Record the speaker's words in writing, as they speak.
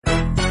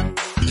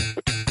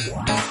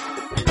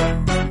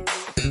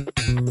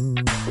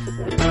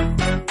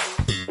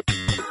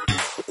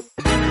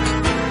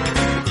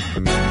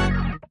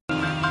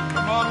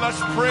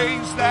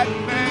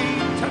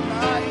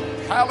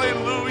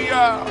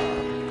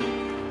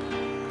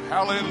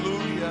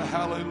Hallelujah,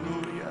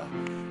 hallelujah.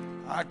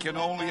 I can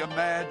only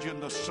imagine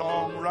the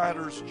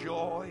songwriter's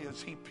joy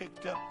as he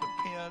picked up the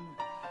pen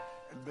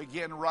and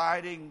began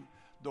writing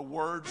the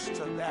words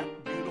to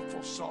that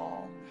beautiful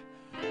song.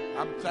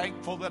 I'm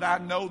thankful that I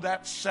know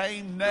that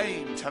same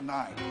name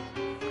tonight.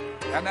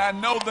 And I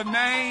know the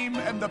name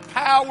and the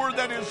power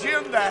that is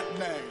in that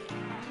name.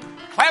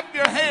 Clap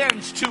your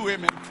hands to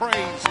him and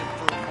praise him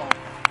for a moment.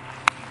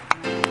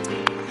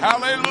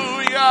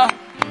 Hallelujah.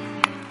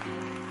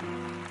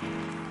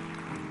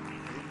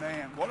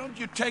 Amen. Why don't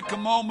you take a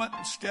moment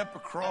and step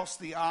across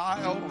the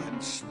aisle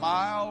and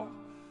smile,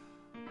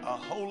 a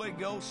Holy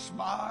Ghost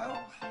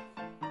smile.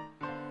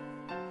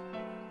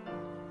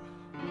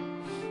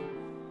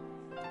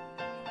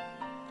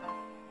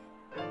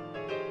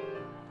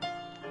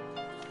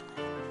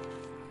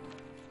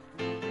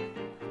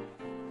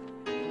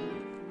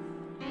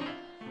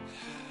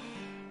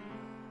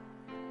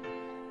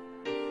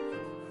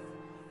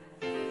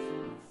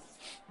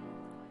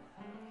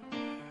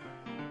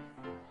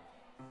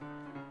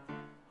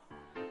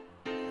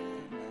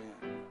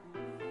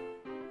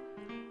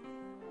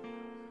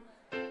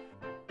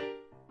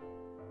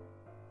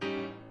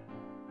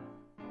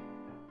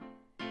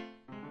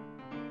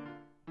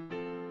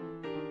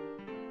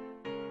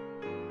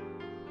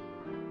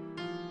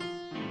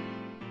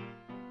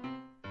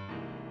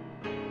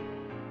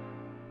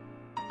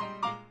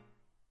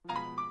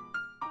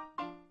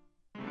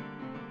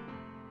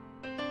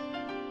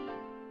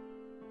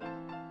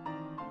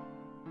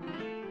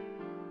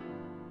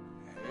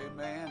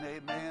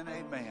 Amen,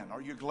 amen.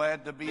 Are you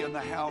glad to be in the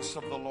house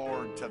of the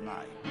Lord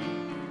tonight?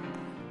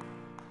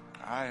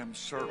 I am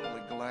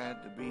certainly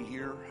glad to be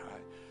here.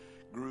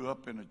 I grew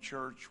up in a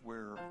church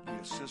where the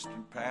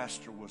assistant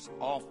pastor was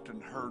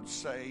often heard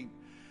saying,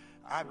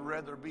 I'd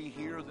rather be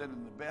here than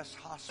in the best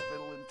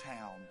hospital in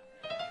town.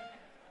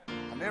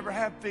 I never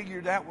have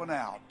figured that one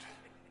out.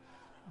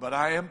 But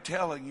I am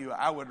telling you,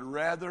 I would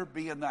rather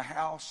be in the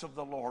house of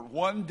the Lord.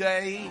 One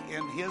day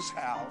in his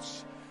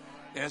house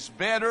is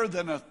better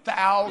than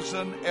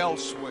 1,000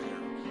 elsewhere.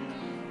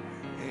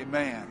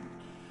 Amen.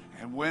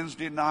 And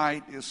Wednesday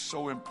night is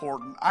so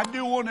important. I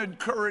do want to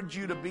encourage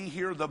you to be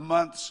here the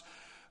months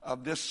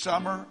of this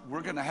summer.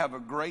 We're going to have a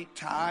great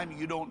time.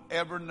 You don't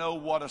ever know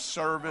what a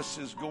service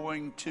is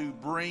going to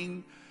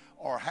bring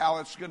or how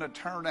it's going to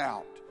turn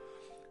out.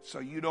 So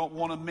you don't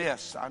want to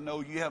miss. I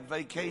know you have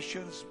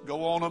vacations.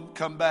 Go on them.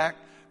 Come back.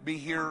 Be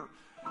here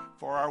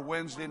for our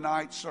Wednesday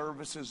night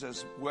services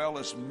as well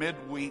as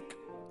midweek.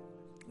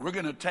 We're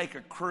going to take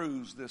a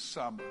cruise this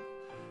summer.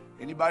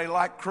 Anybody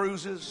like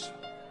cruises?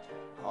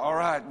 All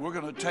right, we're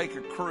going to take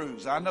a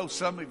cruise. I know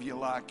some of you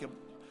like them,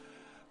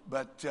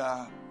 but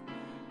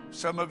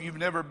some of you have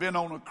never been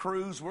on a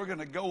cruise. We're going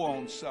to go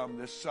on some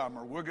this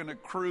summer. We're going to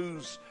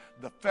cruise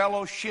the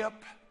fellowship.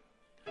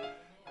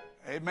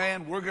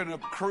 Amen. We're going to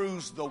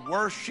cruise the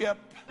worship.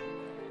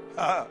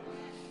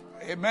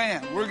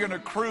 Amen. We're going to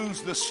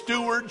cruise the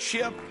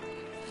stewardship.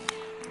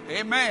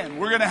 Amen.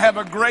 We're going to have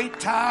a great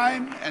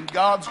time, and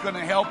God's going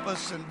to help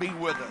us and be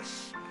with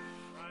us.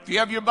 If you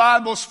have your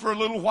Bibles for a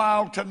little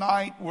while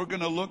tonight, we're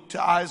going to look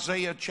to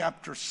Isaiah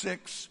chapter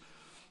 6.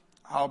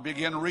 I'll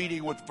begin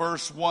reading with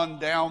verse 1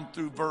 down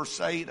through verse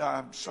 8.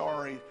 I'm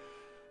sorry,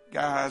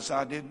 guys,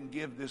 I didn't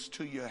give this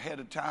to you ahead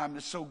of time.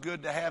 It's so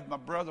good to have my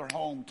brother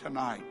home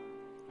tonight.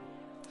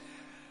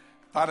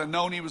 If I'd have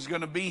known he was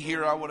going to be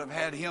here, I would have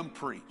had him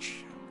preach.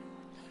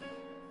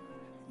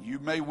 You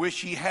may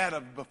wish he had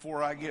him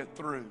before I get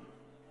through.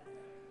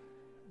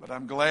 But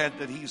I'm glad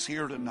that he's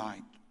here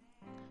tonight.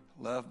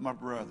 Love my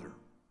brother.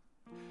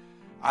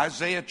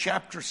 Isaiah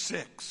chapter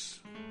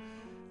 6.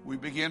 We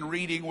begin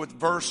reading with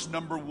verse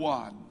number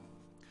 1.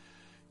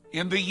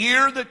 In the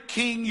year that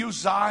King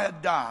Uzziah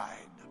died,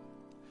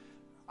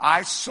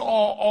 I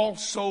saw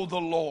also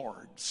the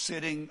Lord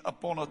sitting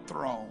upon a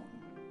throne,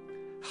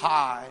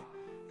 high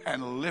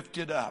and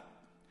lifted up,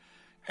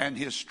 and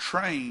his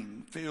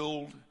train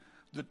filled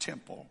the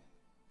temple.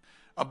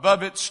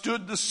 Above it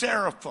stood the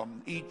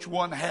seraphim. Each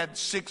one had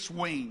 6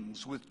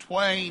 wings. With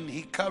twain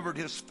he covered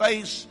his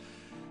face,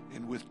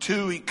 and with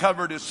 2 he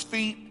covered his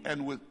feet,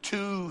 and with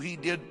 2 he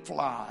did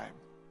fly.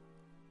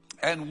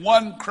 And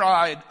one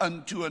cried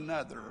unto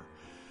another,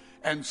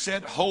 and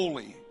said,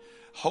 Holy,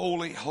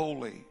 holy,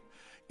 holy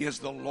is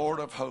the Lord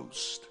of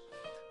hosts,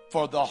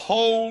 for the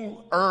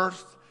whole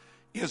earth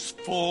is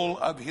full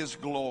of his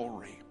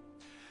glory.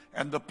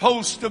 And the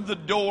post of the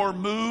door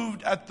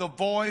moved at the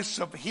voice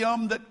of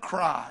him that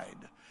cried,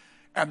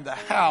 and the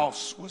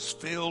house was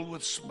filled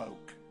with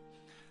smoke.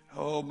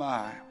 Oh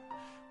my,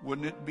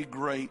 wouldn't it be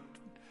great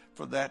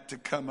for that to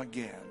come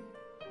again?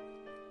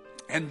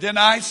 And then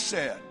I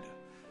said,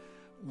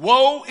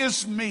 Woe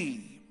is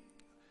me,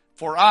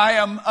 for I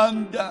am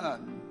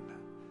undone,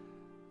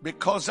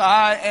 because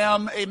I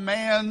am a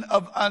man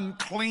of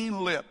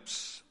unclean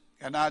lips,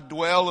 and I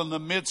dwell in the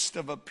midst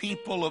of a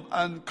people of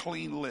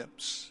unclean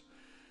lips.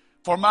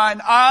 For mine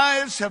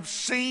eyes have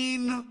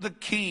seen the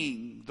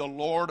King, the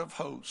Lord of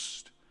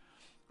hosts.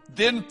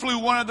 Then flew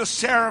one of the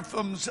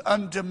seraphims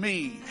unto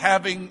me,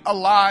 having a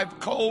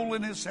live coal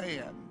in his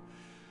hand,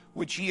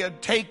 which he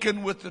had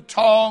taken with the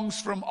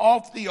tongs from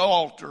off the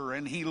altar,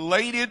 and he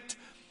laid it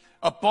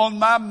upon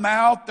my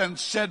mouth and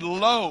said,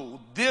 Lo,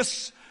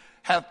 this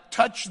hath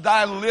touched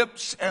thy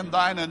lips, and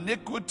thine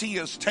iniquity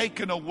is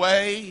taken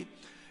away,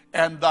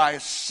 and thy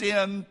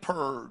sin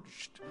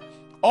purged.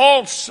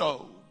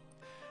 Also,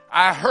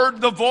 I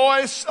heard the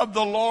voice of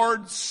the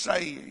Lord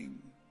saying,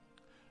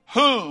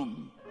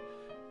 Whom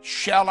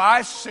shall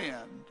I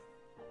send,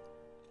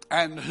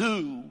 and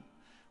who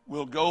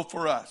will go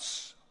for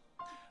us?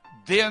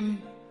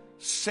 Then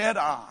said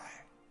I,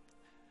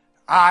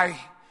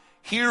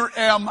 here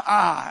am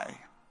I,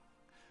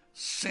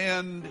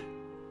 send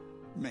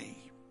me.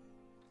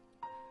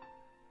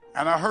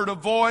 And I heard a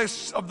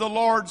voice of the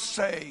Lord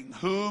saying,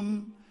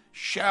 Whom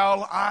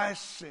shall I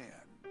send,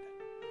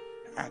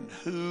 and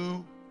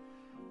who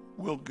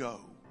will go?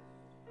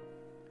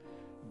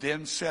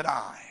 Then said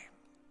I,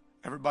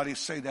 everybody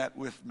say that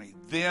with me.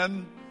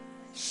 Then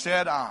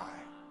said I,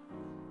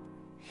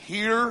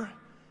 here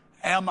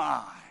am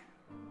I,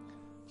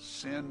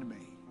 send me.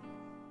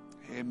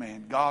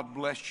 Amen. God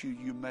bless you.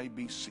 You may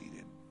be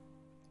seated.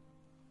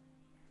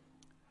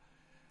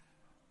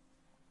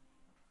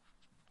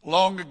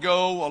 Long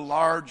ago, a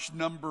large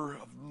number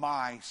of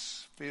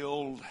mice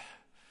filled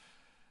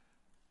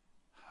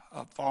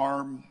a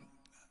farm.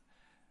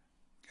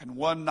 And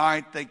one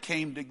night they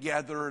came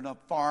together in a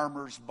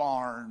farmer's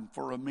barn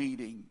for a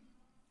meeting.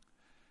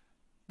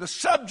 The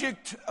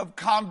subject of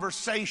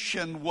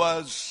conversation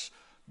was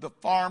the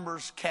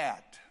farmer's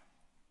cat.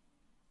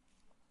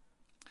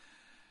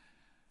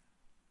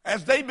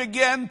 As they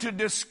began to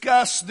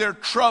discuss their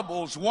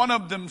troubles, one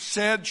of them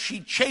said, She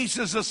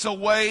chases us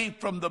away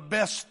from the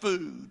best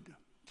food.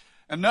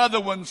 Another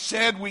one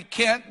said, We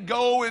can't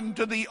go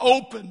into the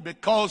open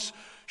because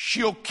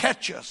she'll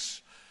catch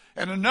us.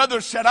 And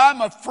another said,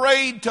 I'm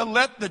afraid to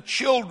let the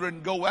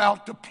children go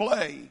out to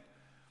play.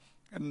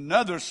 And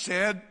another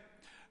said,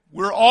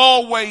 We're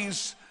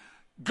always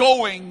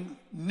going,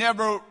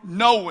 never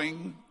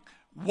knowing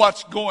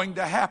what's going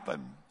to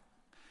happen.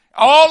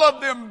 All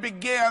of them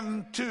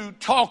began to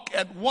talk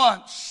at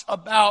once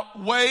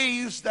about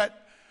ways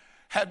that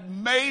had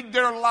made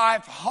their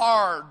life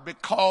hard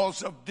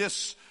because of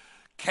this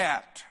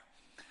cat.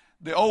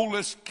 The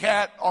oldest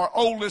cat or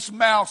oldest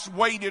mouse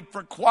waited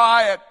for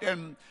quiet,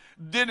 and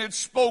then it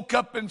spoke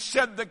up and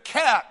said, The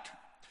cat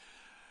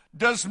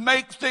does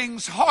make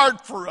things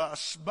hard for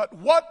us, but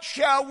what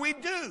shall we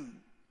do?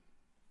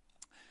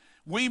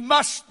 We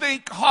must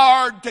think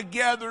hard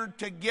together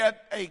to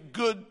get a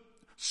good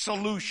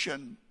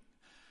solution.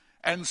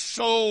 And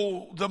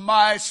so the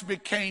mice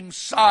became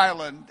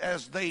silent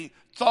as they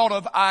thought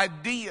of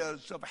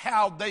ideas of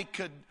how they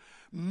could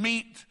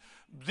meet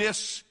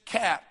this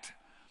cat.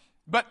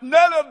 But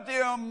none of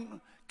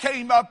them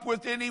came up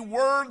with any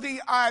worthy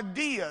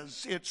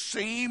ideas, it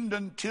seemed,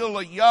 until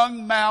a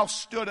young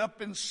mouse stood up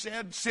and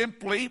said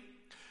simply,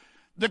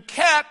 The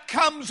cat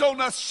comes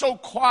on us so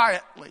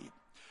quietly.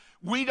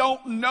 We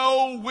don't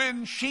know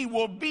when she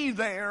will be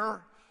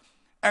there,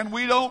 and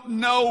we don't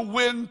know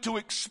when to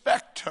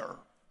expect her.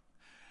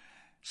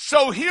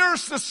 So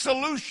here's the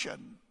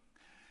solution.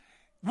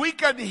 We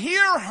could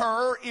hear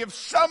her if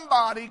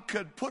somebody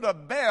could put a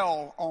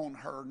bell on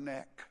her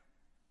neck.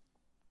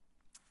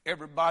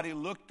 Everybody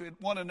looked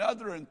at one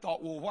another and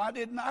thought, well, why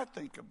didn't I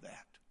think of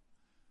that?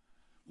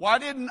 Why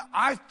didn't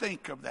I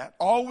think of that?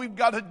 All we've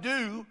got to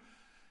do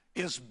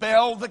is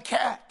bell the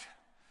cat,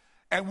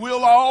 and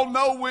we'll all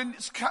know when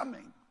it's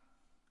coming.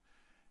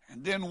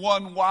 And then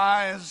one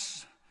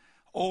wise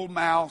old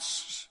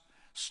mouse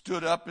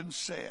stood up and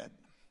said,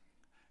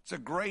 It's a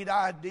great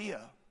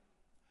idea,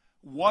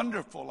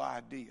 wonderful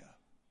idea,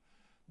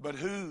 but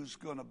who's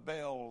going to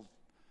bell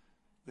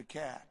the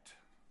cat?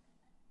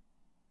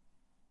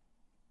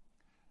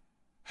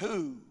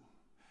 Who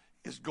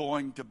is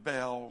going to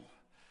bell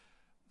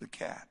the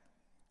cat?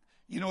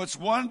 You know, it's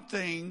one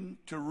thing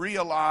to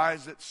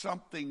realize that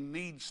something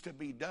needs to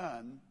be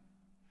done.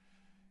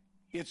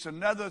 It's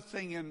another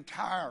thing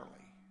entirely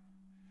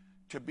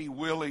to be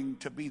willing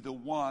to be the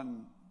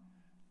one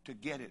to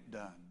get it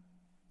done.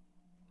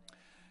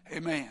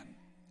 Amen.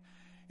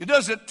 It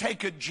doesn't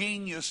take a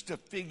genius to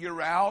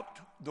figure out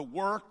the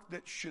work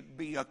that should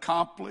be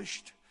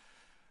accomplished.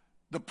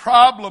 The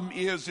problem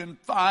is in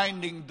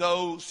finding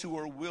those who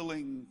are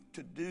willing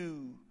to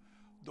do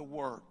the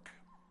work.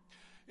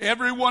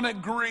 Everyone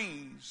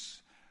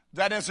agrees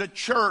that as a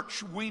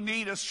church we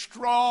need a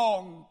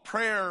strong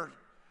prayer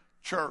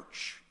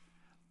church.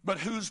 But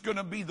who's going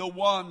to be the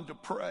one to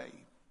pray?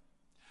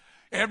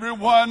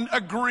 Everyone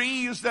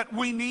agrees that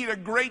we need a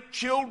great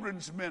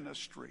children's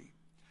ministry.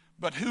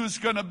 But who's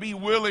going to be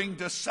willing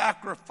to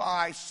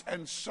sacrifice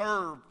and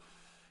serve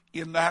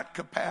in that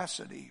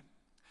capacity?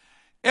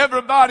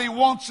 Everybody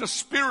wants a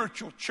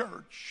spiritual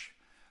church,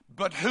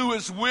 but who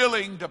is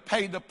willing to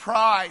pay the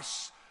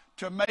price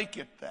to make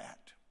it that?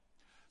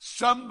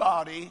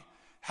 Somebody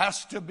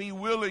has to be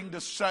willing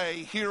to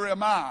say, Here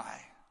am I,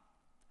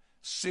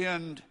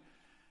 send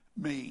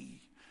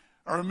me.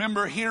 I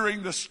remember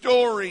hearing the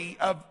story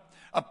of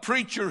a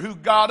preacher who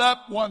got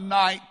up one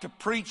night to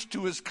preach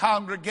to his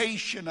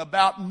congregation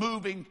about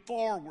moving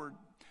forward.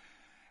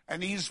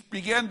 And he's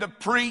began to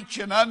preach,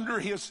 and under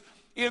his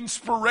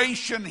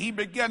inspiration, he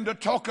began to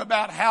talk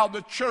about how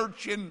the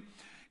church in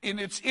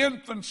its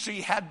infancy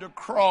had to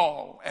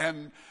crawl.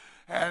 And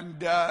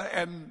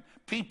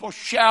people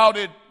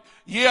shouted,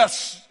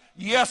 "Yes,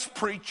 yes,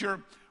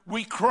 preacher,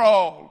 we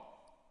crawl."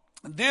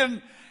 And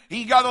then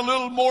he got a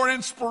little more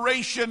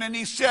inspiration, and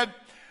he said,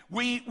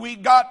 we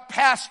got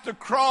past the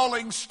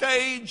crawling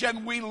stage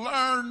and we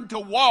learned to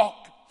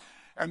walk.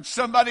 And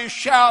somebody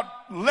shout,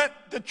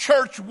 "Let the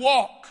church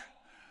walk."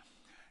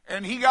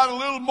 And he got a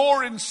little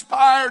more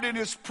inspired in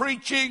his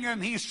preaching,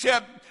 and he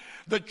said,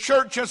 "The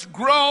church has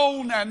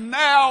grown and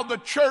now the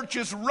church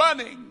is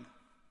running."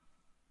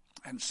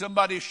 And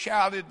somebody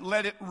shouted,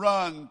 "Let it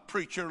run,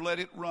 preacher, let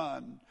it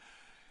run."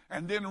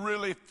 And then,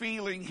 really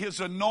feeling his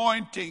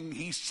anointing,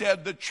 he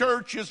said, "The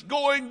church is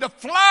going to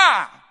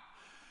fly.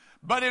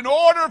 But in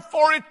order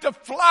for it to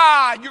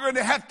fly, you're going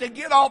to have to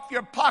get off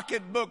your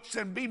pocketbooks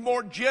and be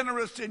more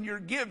generous in your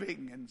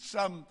giving." And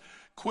some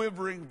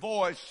quivering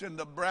voice in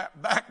the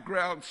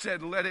background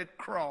said, "Let it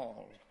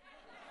crawl.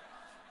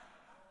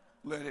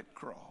 Let it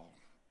crawl."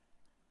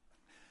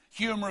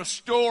 Humorous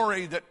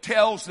story that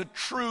tells the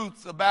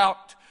truth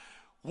about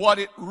what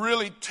it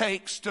really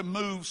takes to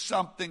move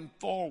something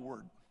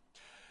forward.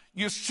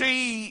 You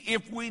see,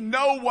 if we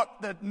know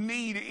what the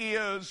need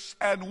is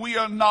and we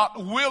are not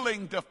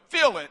willing to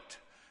fill it,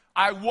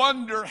 I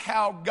wonder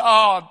how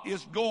God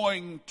is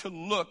going to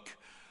look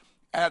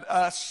at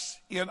us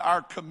in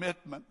our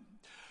commitment.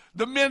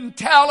 The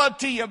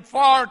mentality of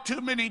far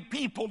too many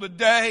people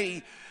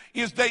today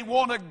is they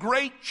want a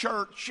great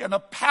church and a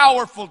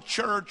powerful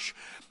church,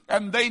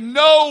 and they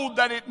know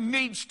that it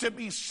needs to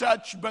be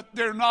such, but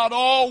they're not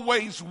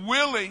always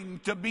willing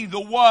to be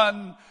the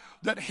one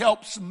that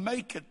helps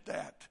make it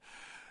that.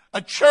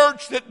 A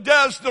church that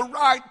does the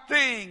right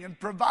thing and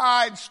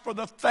provides for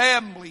the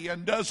family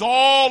and does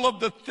all of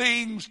the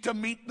things to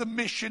meet the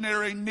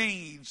missionary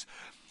needs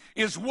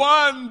is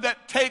one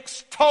that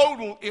takes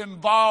total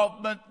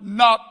involvement,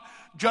 not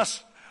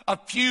just a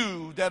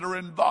few that are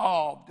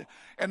involved.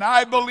 And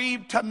I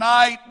believe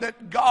tonight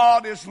that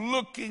God is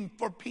looking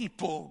for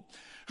people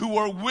who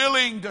are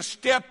willing to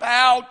step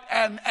out,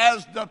 and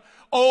as the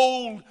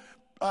old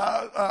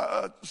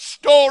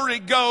story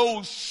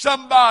goes,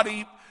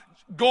 somebody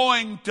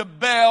going to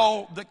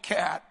bail the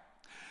cat.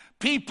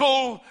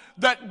 People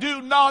that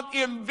do not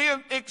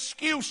invent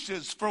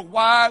excuses for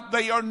why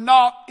they are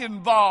not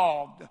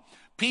involved.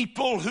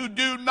 People who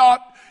do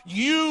not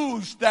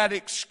use that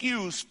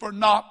excuse for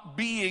not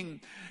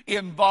being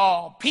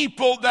involved.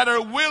 People that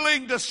are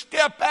willing to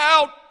step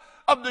out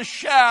of the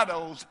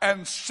shadows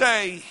and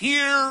say,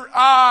 "Here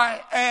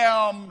I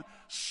am,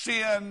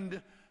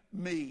 send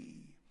me."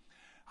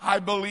 I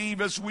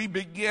believe as we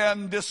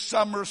begin this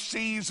summer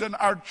season,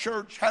 our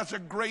church has a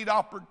great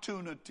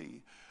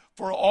opportunity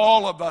for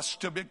all of us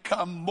to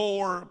become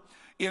more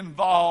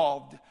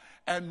involved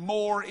and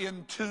more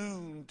in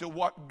tune to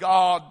what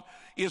God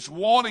is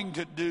wanting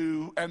to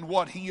do and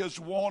what He is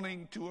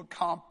wanting to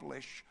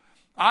accomplish.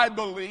 I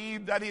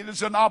believe that it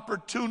is an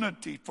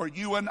opportunity for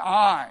you and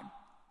I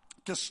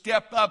to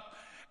step up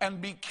and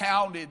be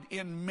counted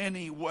in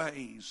many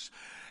ways.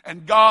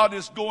 And God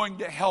is going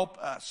to help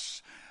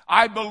us.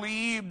 I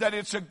believe that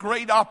it's a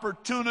great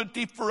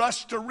opportunity for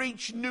us to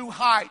reach new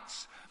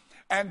heights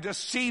and to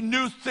see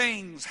new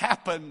things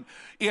happen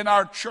in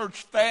our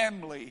church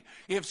family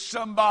if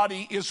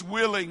somebody is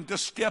willing to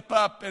step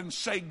up and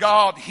say,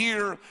 "God,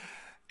 here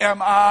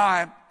am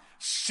I,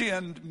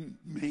 send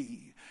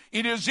me."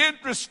 It is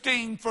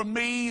interesting for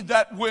me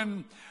that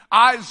when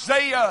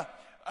Isaiah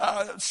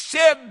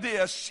said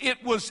this,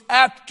 it was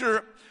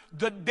after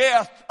the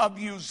death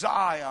of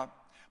Uzziah.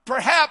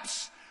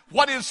 Perhaps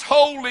what is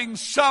holding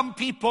some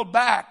people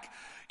back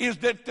is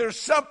that there's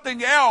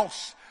something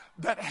else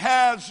that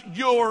has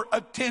your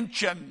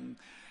attention.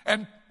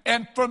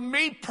 And for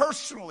me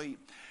personally,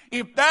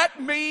 if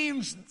that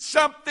means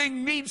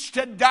something needs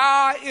to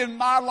die in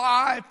my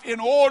life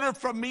in order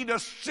for me to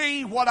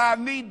see what I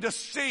need to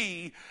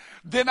see,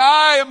 then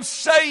I am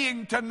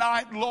saying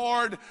tonight,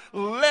 "Lord,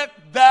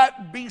 let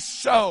that be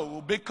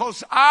so,"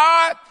 because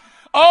I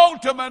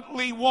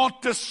ultimately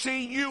want to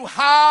see you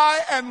high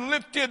and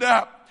lifted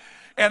up.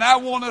 And I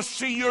want to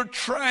see your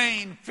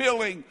train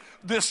filling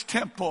this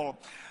temple.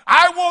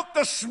 I want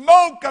the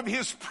smoke of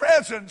His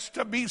presence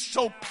to be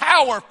so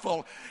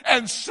powerful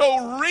and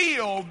so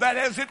real that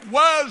as it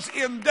was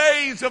in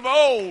days of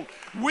old,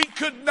 we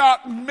could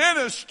not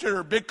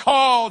minister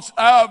because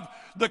of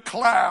the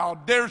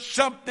cloud. There's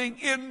something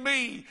in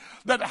me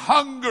that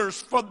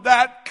hungers for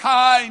that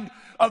kind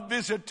of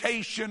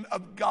visitation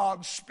of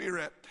God's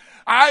Spirit.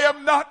 I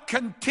am not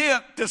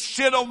content to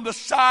sit on the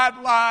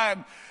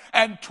sideline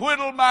and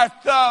twiddle my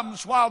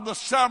thumbs while the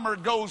summer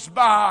goes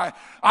by.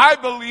 I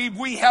believe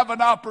we have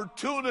an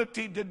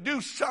opportunity to do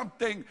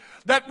something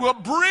that will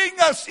bring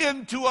us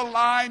into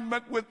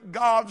alignment with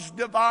God's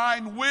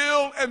divine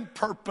will and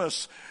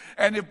purpose.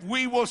 And if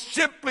we will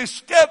simply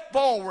step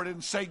forward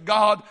and say,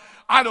 "God,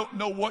 I don't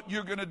know what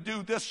you're going to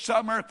do this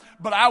summer,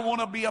 but I want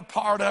to be a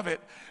part of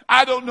it.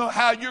 I don't know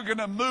how you're going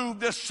to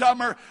move this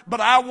summer, but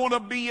I want to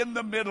be in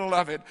the middle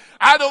of it.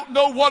 I don't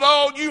know what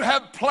all you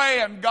have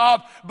planned,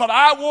 God, but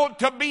I want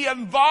to be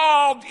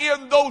involved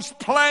in those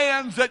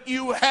plans that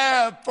you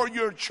have for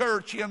your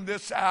church in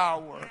this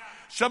hour.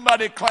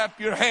 Somebody clap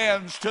your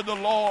hands to the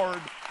Lord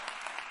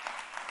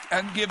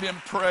and give him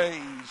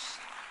praise.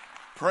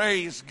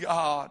 Praise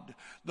God.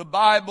 The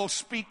Bible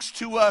speaks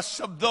to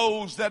us of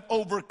those that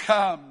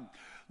overcome,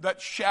 that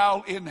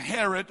shall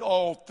inherit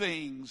all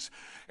things.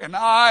 And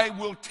I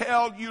will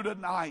tell you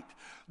tonight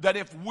that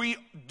if we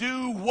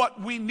do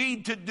what we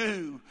need to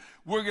do,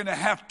 we're going to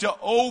have to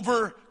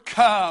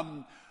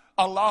overcome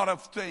a lot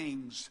of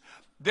things.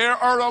 There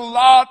are a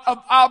lot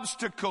of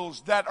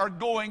obstacles that are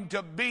going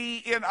to be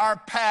in our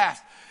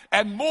path.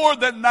 And more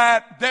than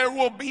that, there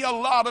will be a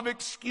lot of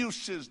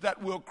excuses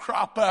that will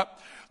crop up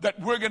that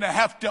we're going to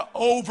have to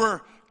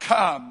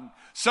overcome.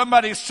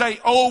 Somebody say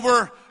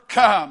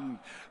overcome.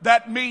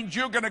 That means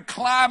you're going to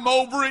climb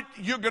over it.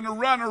 You're going to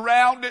run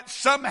around it.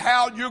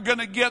 Somehow you're going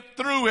to get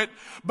through it.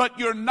 But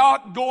you're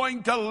not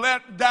going to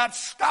let that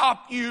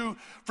stop you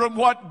from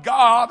what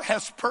God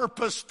has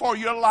purposed for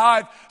your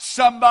life.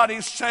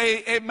 Somebody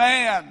say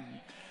amen.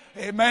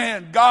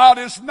 Amen. God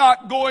is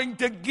not going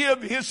to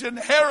give his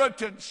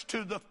inheritance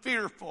to the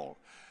fearful.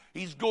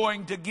 He's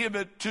going to give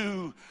it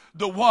to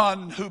the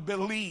one who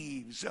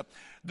believes.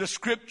 The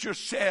scripture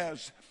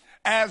says,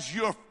 as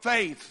your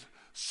faith,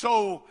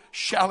 so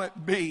shall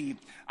it be.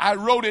 I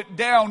wrote it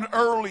down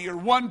earlier.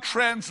 One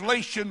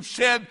translation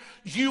said,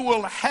 you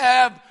will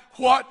have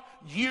what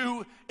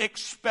you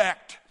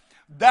expect.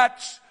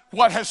 That's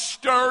what has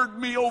stirred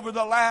me over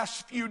the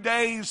last few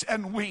days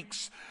and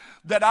weeks,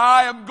 that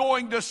I am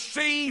going to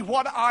see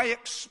what I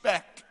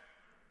expect.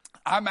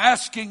 I'm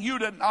asking you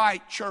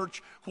tonight,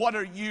 church, what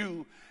are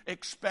you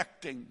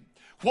expecting?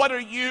 What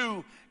are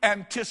you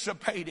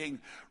anticipating?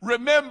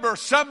 Remember,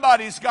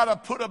 somebody's got to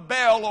put a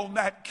bell on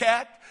that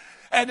cat.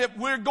 And if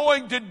we're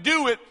going to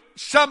do it,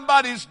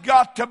 somebody's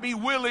got to be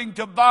willing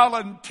to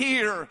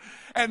volunteer.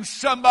 And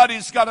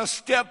somebody's got to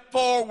step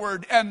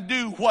forward and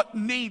do what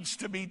needs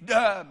to be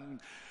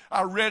done.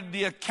 I read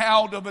the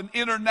account of an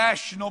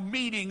international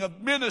meeting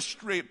of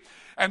ministry.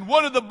 And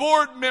one of the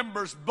board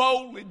members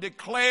boldly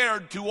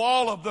declared to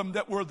all of them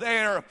that were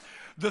there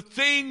the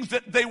things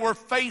that they were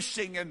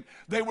facing and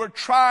they were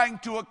trying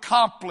to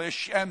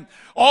accomplish and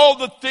all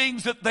the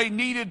things that they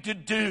needed to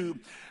do.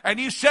 And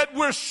he said,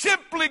 we're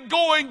simply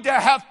going to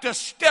have to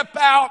step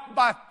out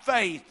by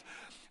faith.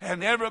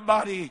 And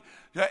everybody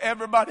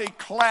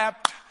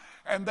clapped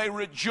and they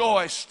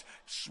rejoiced.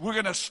 We're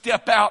going to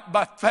step out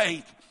by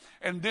faith.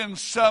 And then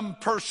some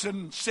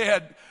person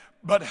said,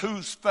 but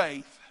whose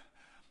faith?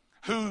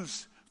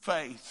 Whose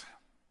faith?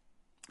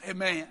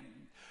 Amen.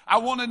 I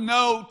want to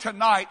know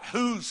tonight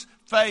whose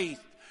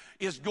faith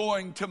is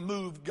going to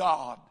move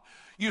God.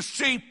 You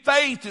see,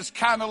 faith is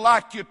kind of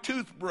like your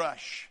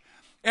toothbrush.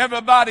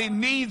 Everybody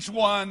needs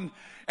one,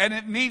 and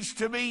it needs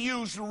to be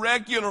used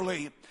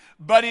regularly.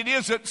 But it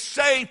isn't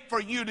safe for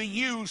you to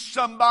use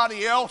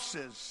somebody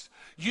else's.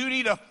 You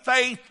need a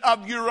faith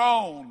of your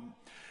own.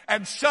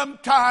 And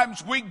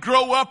sometimes we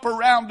grow up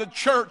around the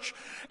church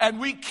and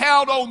we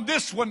count on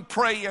this one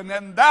praying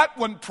and that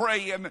one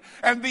praying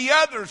and the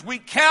others. We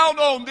count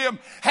on them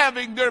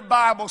having their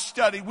Bible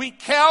study. We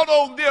count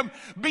on them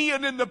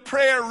being in the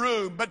prayer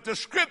room. But the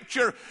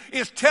scripture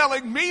is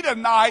telling me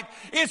tonight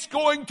it's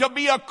going to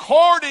be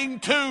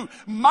according to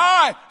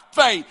my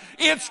faith.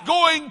 It's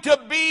going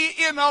to be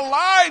in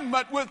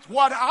alignment with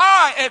what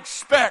I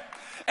expect.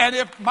 And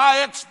if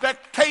my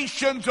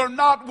expectations are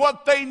not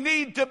what they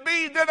need to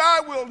be, then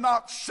I will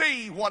not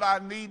see what I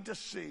need to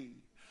see.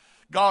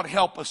 God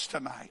help us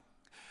tonight.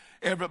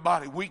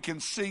 Everybody, we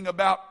can sing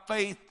about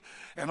faith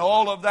and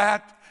all of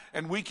that,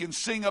 and we can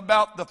sing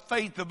about the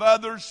faith of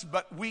others,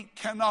 but we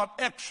cannot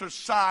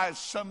exercise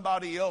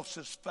somebody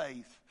else's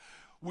faith.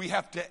 We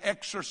have to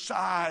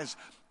exercise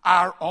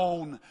our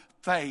own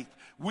faith.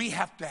 We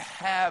have to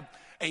have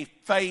a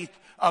faith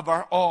of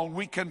our own.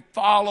 We can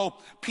follow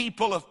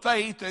people of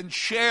faith and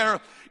share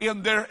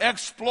in their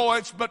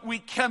exploits, but we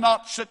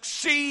cannot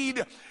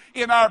succeed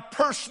in our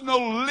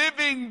personal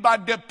living by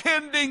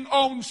depending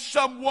on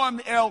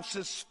someone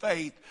else's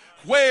faith.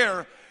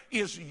 Where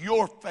is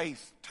your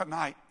faith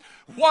tonight?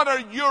 What are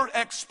your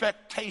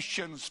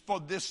expectations for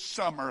this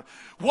summer?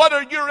 What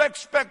are your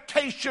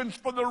expectations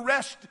for the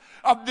rest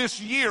of this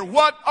year?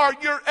 What are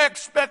your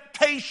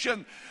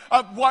expectations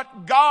of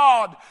what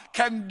God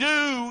can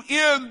do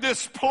in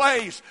this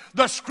place?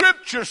 The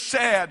scripture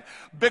said,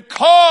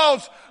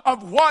 because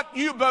of what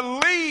you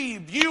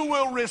believe, you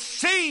will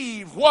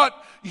receive what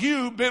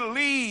you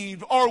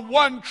believe. Or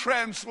one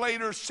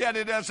translator said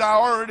it, as I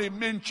already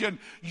mentioned,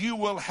 you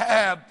will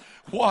have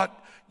what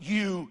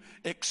you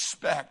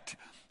expect.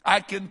 I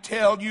can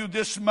tell you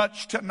this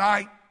much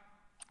tonight,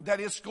 that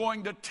it's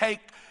going to take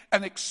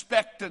an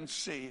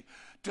expectancy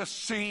to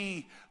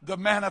see the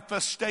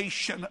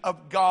manifestation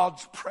of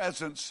God's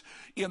presence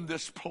in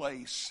this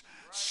place.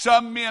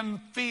 Some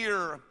men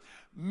fear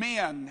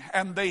men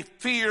and they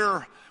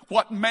fear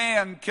what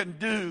man can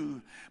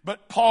do.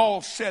 But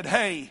Paul said,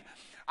 hey,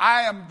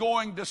 I am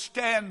going to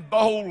stand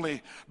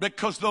boldly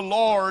because the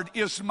Lord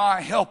is my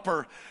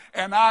helper,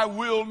 and I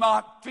will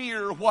not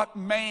fear what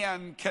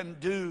man can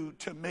do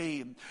to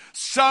me.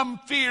 Some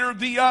fear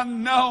the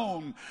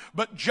unknown,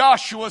 but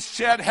Joshua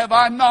said, have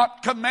I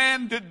not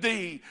commanded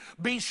thee?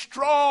 Be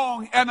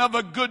strong and of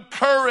a good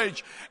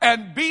courage,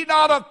 and be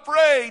not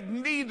afraid,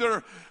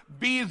 neither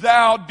be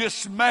thou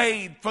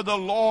dismayed, for the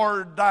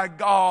Lord thy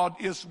God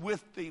is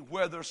with thee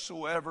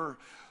whithersoever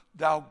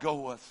thou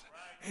goest.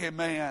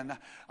 Amen.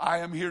 I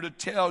am here to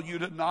tell you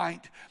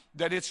tonight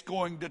that it's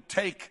going to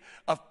take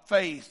a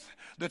faith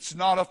that's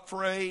not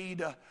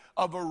afraid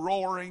of a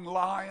roaring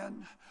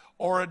lion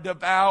or a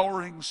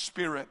devouring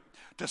spirit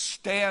to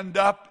stand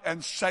up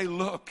and say,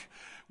 look,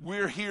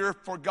 we're here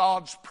for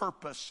God's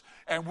purpose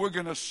and we're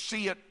going to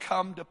see it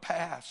come to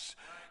pass.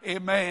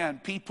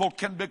 Amen. People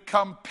can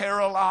become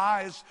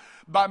paralyzed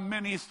by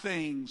many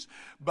things,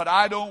 but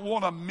I don't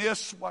want to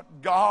miss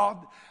what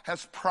God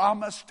has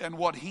promised and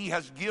what He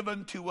has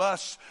given to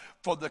us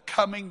for the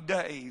coming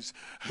days.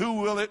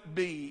 Who will it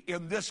be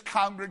in this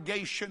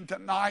congregation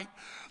tonight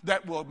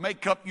that will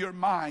make up your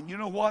mind? You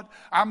know what?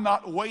 I'm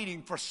not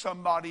waiting for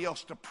somebody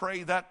else to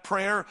pray that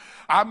prayer.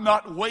 I'm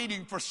not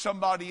waiting for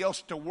somebody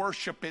else to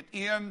worship it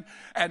in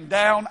and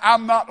down.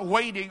 I'm not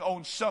waiting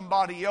on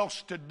somebody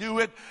else to do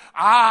it.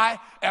 I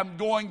am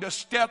going to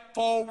step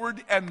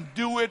forward and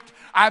do it.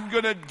 I'm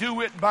going to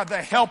do it by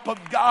the help of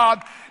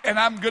God, and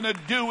I'm going to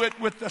do it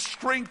with the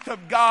strength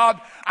of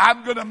God.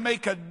 I'm going to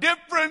make a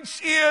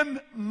difference in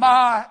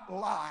my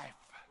life.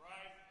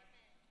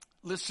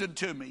 Listen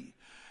to me.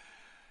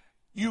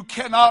 You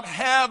cannot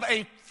have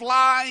a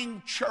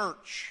flying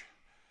church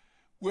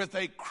with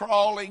a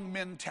crawling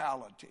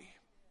mentality.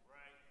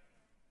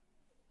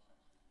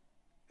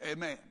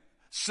 Amen.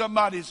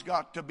 Somebody's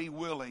got to be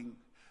willing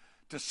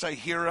to say,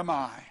 here am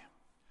I,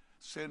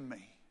 send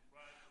me.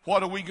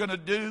 What are we going to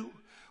do?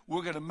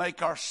 We're going to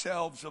make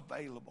ourselves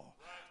available.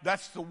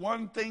 That's the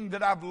one thing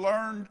that I've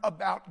learned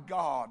about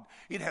God.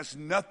 It has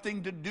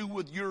nothing to do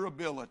with your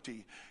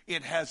ability.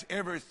 It has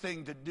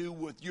everything to do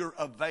with your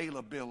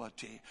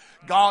availability.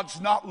 God's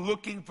not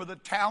looking for the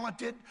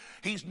talented.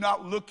 He's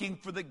not looking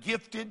for the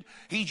gifted.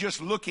 He's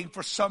just looking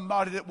for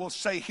somebody that will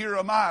say, here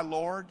am I,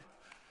 Lord.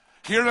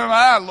 Here am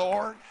I,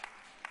 Lord.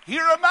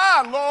 Here am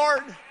I,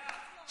 Lord.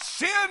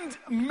 Send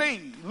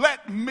me.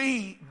 Let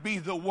me be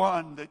the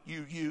one that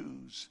you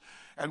use.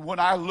 And when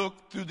I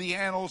look through the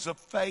annals of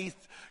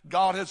faith,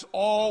 God has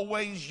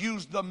always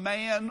used the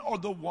man or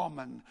the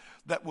woman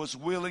that was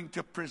willing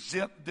to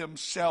present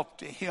themselves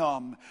to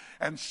Him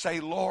and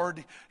say,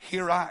 Lord,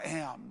 here I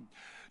am.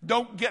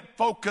 Don't get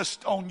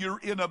focused on your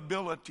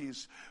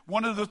inabilities.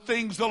 One of the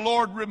things the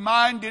Lord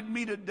reminded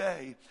me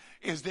today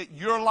is that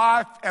your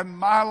life and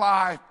my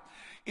life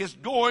is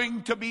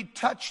going to be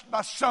touched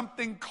by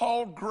something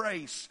called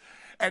grace.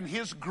 And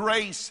His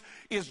grace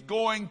is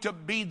going to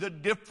be the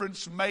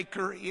difference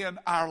maker in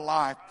our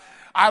life.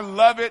 I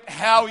love it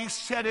how He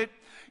said it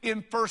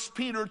in 1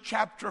 Peter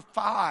chapter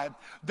 5,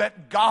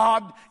 that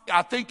God,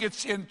 I think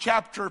it's in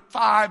chapter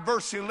 5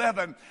 verse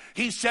 11,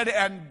 He said,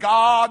 and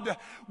God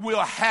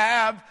will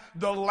have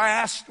the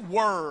last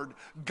word.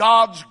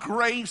 God's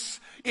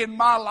grace in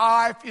my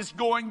life is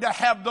going to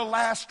have the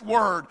last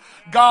word.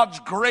 God's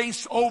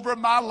grace over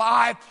my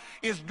life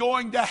is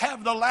going to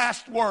have the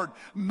last word.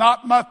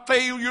 Not my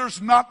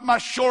failures, not my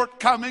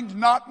shortcomings,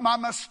 not my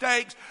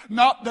mistakes,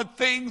 not the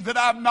things that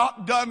I've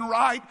not done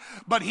right.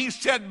 But He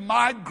said,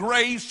 my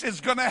grace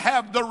is going to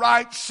have the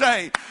right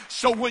say.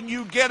 So when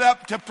you get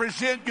up to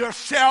present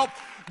yourself,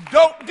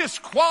 don't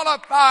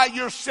disqualify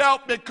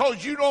yourself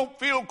because you don't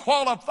feel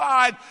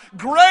qualified.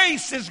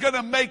 Grace is going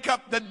to make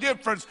up the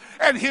difference.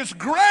 And His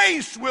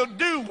grace will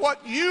do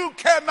what you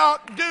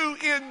cannot do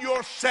in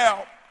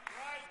yourself.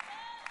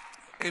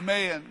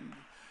 Amen.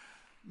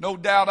 No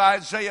doubt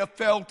Isaiah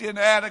felt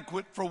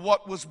inadequate for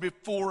what was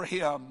before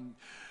him.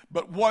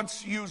 But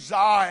once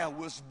Uzziah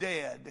was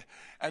dead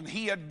and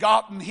he had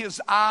gotten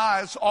his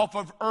eyes off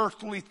of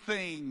earthly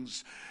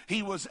things,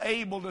 he was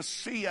able to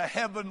see a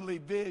heavenly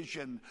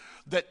vision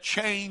that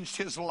changed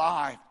his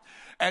life.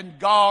 And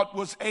God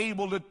was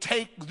able to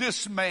take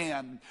this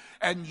man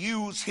and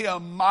use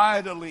him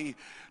mightily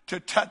to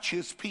touch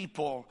His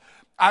people.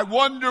 I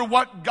wonder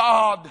what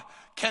God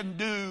can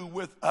do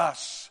with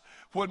us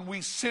when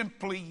we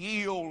simply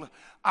yield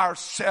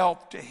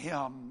ourselves to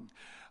Him.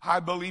 I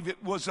believe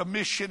it was a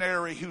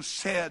missionary who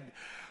said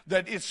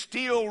that it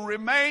still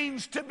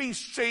remains to be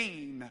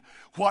seen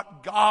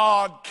what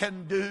God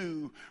can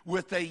do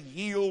with a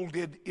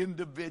yielded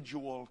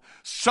individual.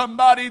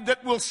 Somebody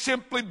that will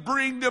simply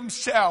bring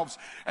themselves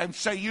and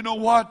say, you know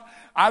what?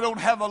 I don't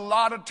have a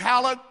lot of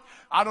talent.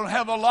 I don't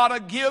have a lot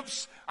of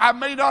gifts. I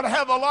may not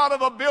have a lot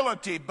of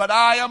ability, but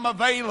I am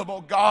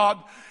available, God.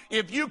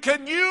 If you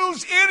can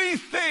use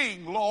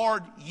anything,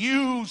 Lord,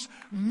 use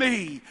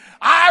me.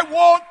 I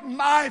want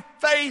my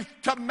faith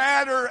to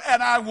matter,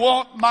 and I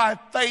want my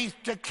faith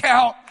to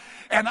count.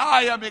 And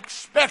I am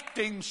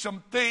expecting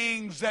some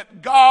things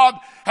that God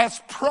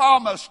has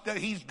promised that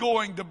He's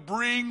going to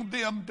bring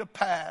them to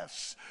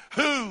pass.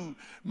 Who,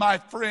 my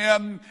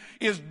friend,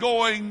 is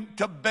going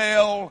to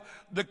bail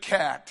the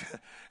cat?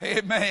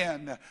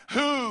 Amen.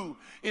 Who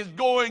is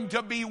going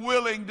to be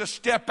willing to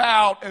step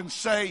out and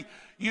say,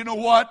 you know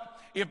what?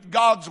 If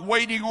God's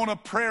waiting on a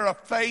prayer of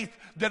faith,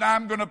 then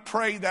I'm going to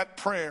pray that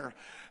prayer.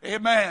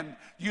 Amen.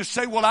 You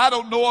say, well, I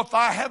don't know if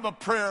I have a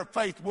prayer of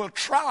faith. Well,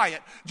 try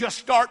it. Just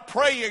start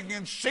praying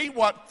and see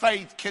what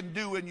faith can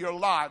do in your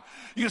life.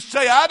 You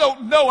say, I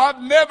don't know.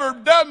 I've never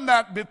done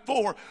that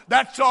before.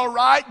 That's all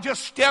right.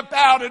 Just step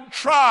out and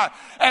try.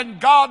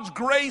 And God's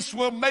grace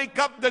will make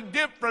up the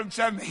difference.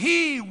 And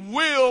He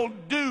will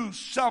do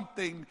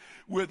something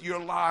with your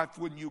life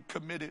when you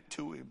commit it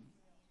to Him.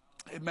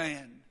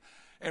 Amen.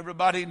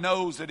 Everybody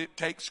knows that it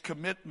takes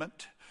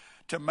commitment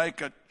to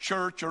make a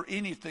church or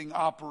anything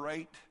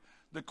operate.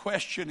 The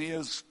question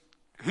is,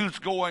 who's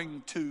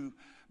going to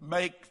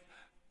make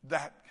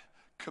that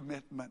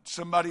commitment?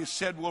 Somebody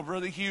said, well,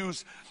 Brother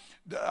Hughes,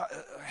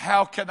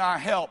 how can I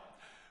help?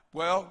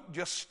 Well,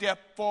 just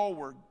step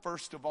forward,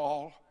 first of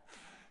all.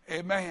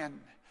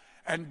 Amen.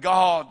 And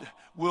God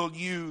will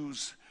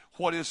use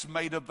what is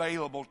made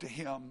available to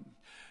Him.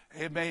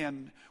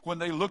 Amen. When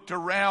they looked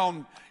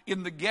around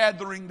in the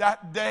gathering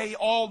that day,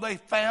 all they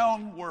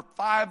found were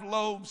 5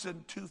 loaves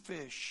and 2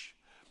 fish.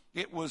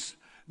 It was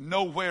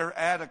nowhere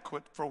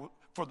adequate for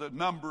the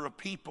number of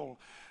people.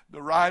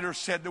 The writer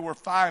said there were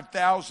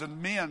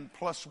 5,000 men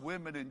plus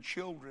women and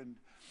children.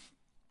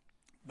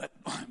 But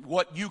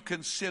what you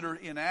consider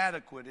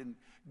inadequate in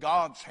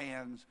God's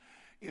hands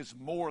is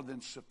more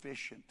than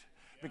sufficient.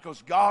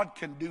 Because God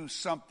can do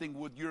something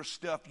with your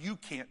stuff you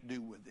can't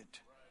do with it.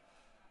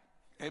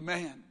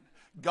 Amen.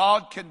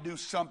 God can do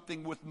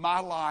something with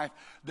my life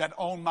that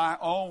on my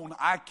own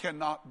I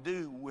cannot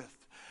do with.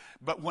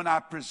 But when I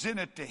present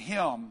it to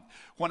Him,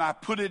 when I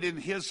put it in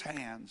His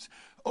hands,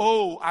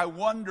 oh, I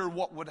wonder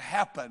what would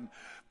happen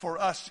for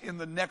us in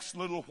the next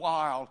little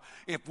while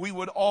if we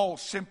would all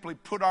simply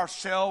put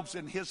ourselves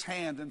in His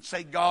hand and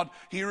say, God,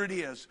 here it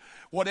is.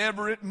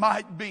 Whatever it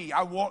might be,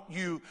 I want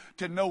you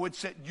to know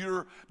it's at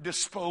your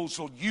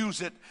disposal.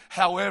 Use it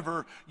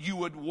however you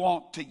would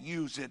want to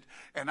use it.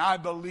 And I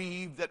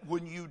believe that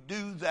when you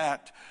do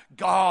that,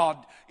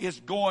 God is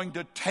going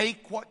to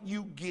take what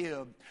you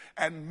give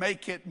and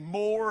make it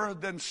more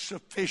than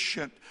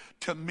sufficient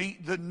to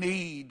meet the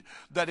need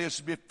that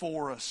is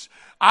before us.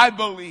 I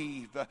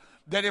believe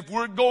that if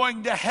we're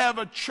going to have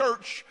a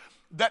church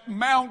that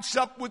mounts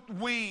up with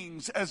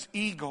wings as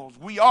eagles,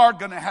 we are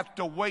going to have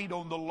to wait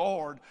on the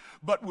Lord,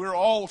 but we're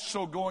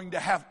also going to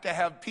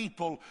have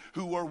people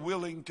who are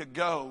willing to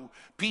go,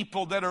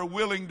 people that are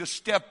willing to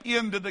step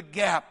into the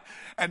gap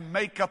and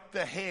make up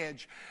the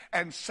hedge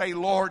and say,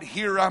 Lord,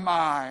 here am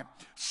I,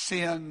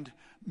 send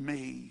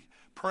me.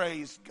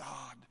 Praise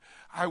God.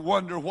 I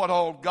wonder what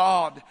all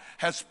God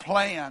has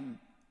planned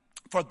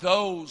for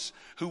those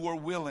who are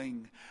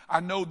willing. I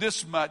know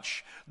this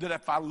much, that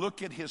if I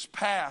look at His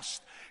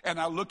past and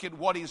I look at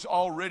what He's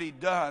already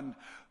done,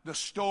 the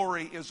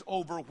story is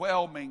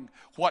overwhelming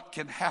what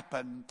can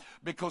happen,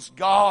 because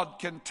God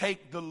can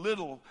take the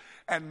little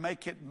and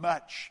make it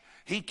much.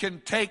 He can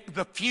take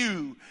the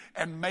few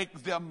and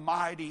make them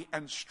mighty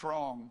and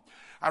strong.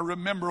 I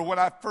remember when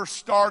I first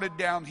started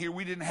down here,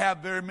 we didn't have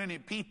very many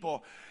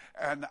people.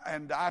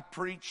 And I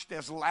preached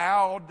as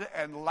loud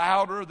and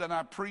louder than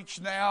I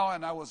preach now,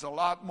 and I was a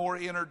lot more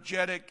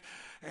energetic,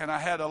 and I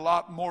had a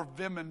lot more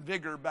vim and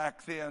vigor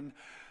back then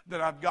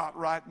than I've got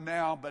right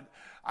now. But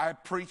I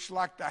preached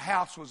like the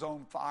house was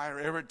on fire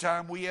every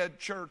time we had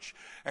church,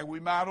 and we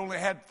might only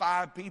had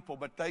 5 people,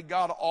 but they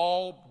got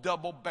all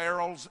double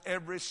barrels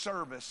every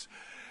service.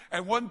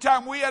 And one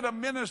time we had a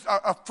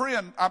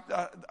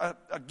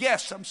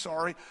guest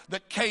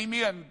that came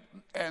in,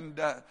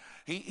 and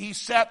he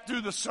sat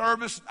through the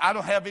service. I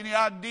don't have any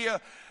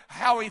idea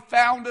how he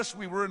found us.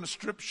 We were in a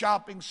strip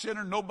shopping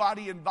center.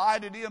 Nobody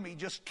invited him. He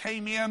just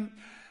came in,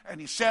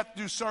 and he sat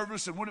through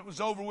service. And when it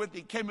was over with,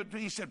 he came up to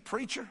me. He said,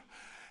 "Preacher,"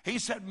 he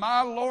said,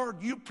 "my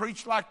Lord, you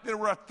preached like there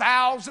were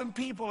 1,000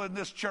 people in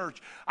this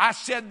church." I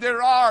said,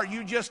 "There are.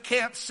 You just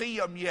can't see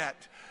them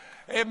yet."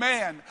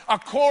 Amen.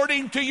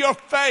 According to your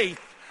faith.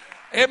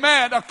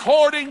 Amen.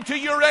 According to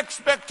your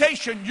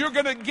expectation, you're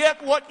going to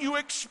get what you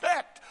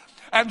expect.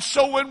 And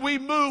so when we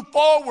move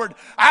forward,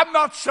 I'm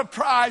not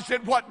surprised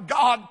at what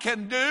God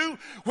can do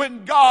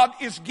when God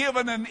is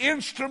given an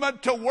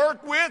instrument to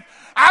work with.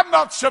 I'm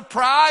not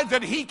surprised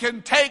that He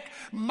can take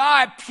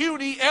my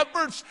puny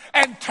efforts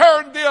and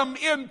turn them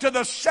into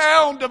the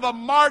sound of a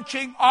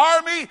marching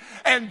army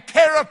and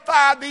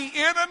terrify the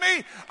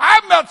enemy.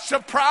 I'm not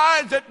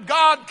surprised that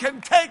God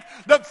can take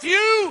the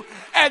few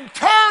and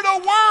turn a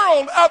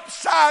world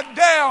upside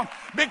down,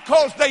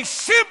 because they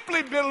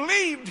simply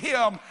believed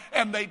Him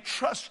and they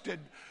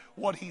trusted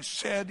what He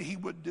said He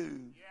would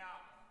do.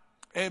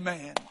 Yeah.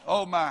 Amen.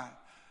 Oh my.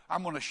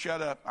 I'm going to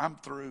shut up. I'm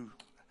through.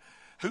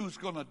 Who's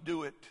going to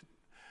do it?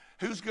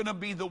 Who's going to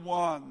be the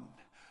one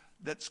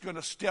that's going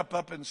to step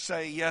up and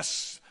say,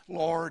 "Yes,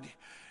 Lord,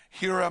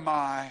 here am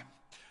I.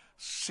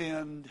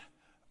 send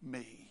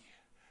me.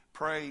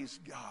 Praise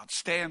God.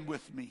 Stand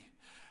with me.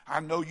 I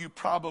know you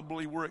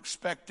probably were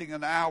expecting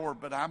an hour,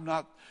 but I'm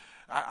not.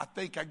 I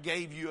think I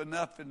gave you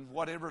enough in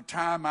whatever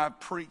time I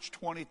preached,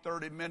 20,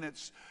 30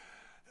 minutes.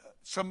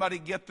 Somebody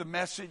get the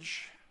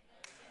message?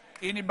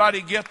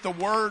 Anybody get the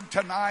word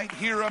tonight?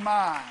 Here am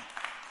I.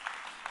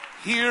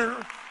 Here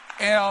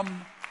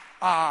am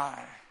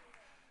I.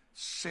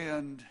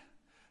 Send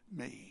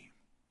me.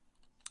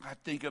 I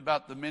think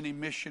about the many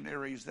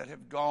missionaries that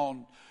have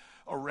gone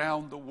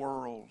around the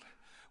world.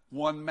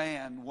 One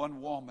man,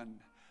 one woman.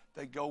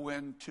 They go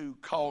into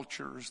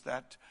cultures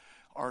that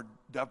are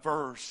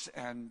diverse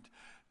and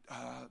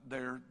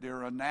they're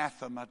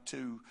anathema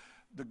to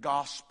the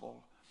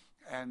gospel.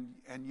 And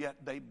yet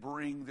they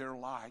bring their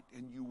light.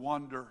 And you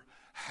wonder,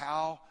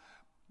 how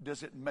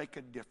does it make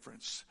a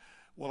difference?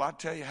 Well, I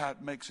tell you how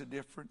it makes a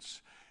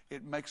difference.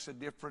 It makes a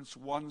difference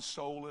one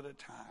soul at a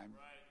time.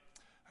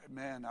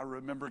 Amen. I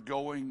remember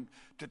going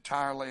to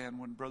Thailand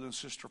when Brother and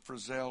Sister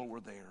Frizzell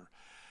were there.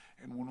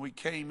 And when we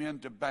came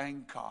into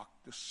Bangkok,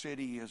 the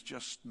city is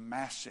just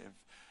massive.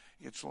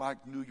 It's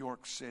like New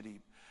York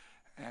City.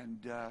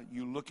 And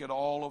you look at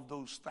all of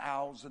those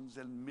thousands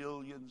and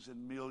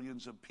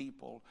millions of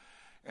people.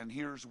 And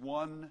here's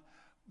one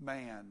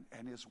man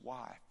and his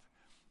wife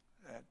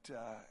that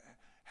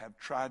have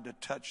tried to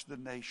touch the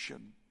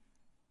nation.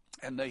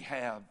 And they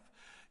have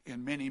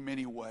in many,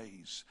 many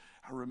ways.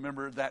 I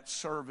remember that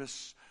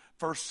service,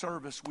 first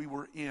service we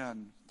were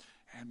in.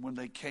 And when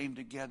they came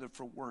together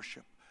for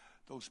worship,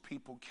 those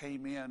people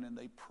came in and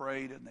they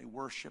prayed and they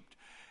worshiped.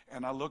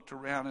 And I looked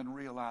around and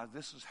realized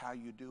this is how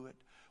you do it.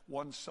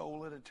 One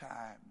soul at a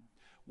time.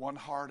 One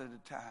heart at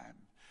a time.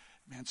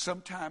 Man,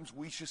 sometimes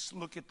we just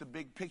look at the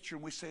big picture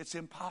and we say it's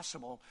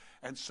impossible.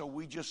 And so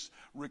we just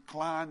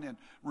recline and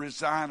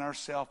resign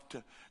ourselves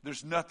to,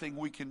 there's nothing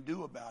we can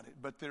do about it.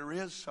 But there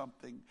is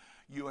something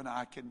you and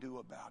I can do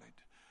about it.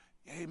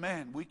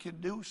 Amen. We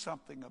can do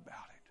something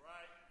about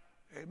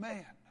it. Right.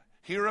 Amen.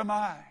 Here am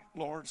I,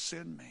 Lord,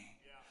 send me.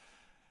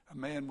 A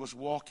man was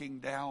walking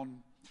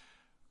down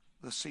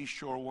the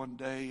seashore one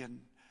day, and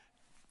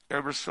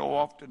ever so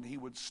often he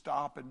would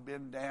stop and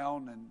bend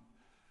down and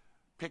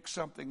pick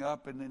something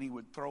up, and then he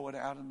would throw it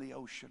out in the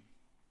ocean.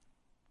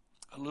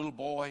 A little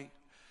boy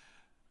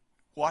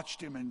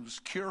watched him and was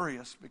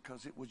curious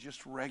because it was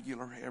just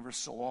regular. Ever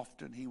so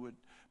often he would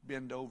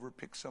bend over,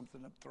 pick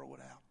something up, throw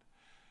it out.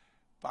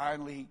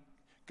 Finally,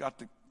 got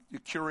the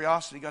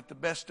curiosity got the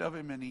best of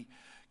him, and he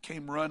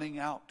came running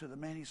out to the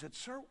man. He said,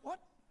 "Sir, what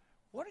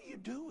are you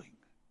doing?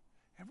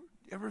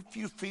 Every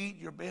few feet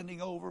you're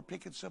bending over,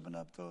 picking something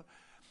up."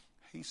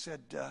 He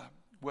said,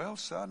 "Well,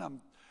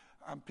 son,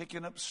 I'm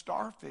picking up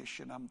starfish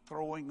and I'm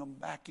throwing them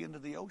back into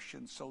the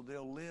ocean so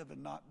they'll live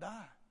and not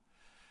die."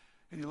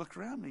 And he looked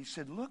around and he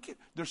said,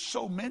 there's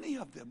so many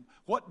of them.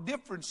 What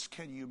difference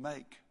can you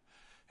make?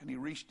 And he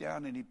reached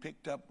down and he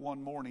picked up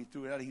one more and he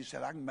threw it out. He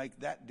said, "I can make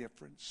that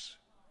difference.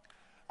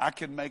 I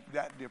can make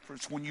that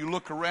difference." When you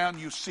look around,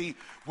 you see,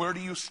 where do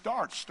you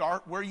start?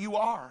 Start where you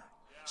are.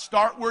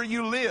 Start where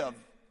you live.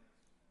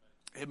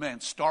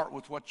 Amen. Start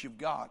with what you've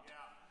got.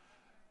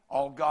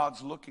 All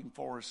God's looking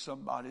for is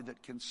somebody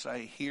that can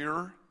say,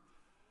 "Here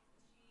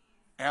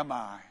am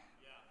I."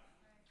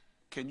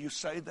 Can you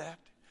say that?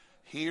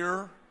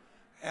 Here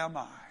am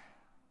I.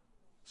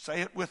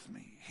 Say it with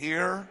me.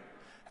 Here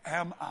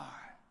am I.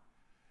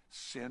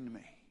 Send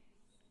me.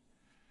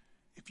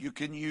 If you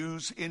can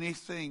use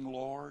anything,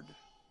 Lord,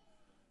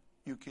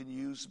 you can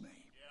use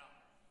me.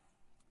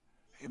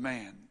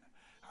 Amen.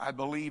 I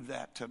believe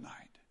that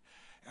tonight.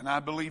 And I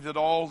believe that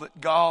all that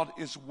God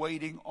is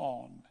waiting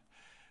on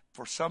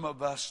for some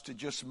of us to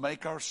just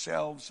make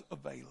ourselves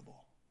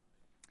available.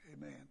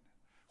 Amen.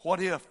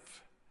 What if?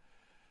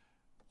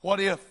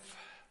 The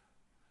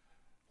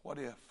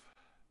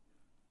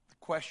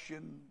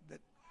question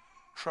that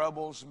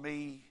troubles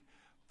me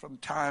from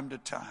time to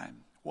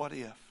time. What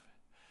if?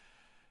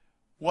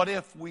 What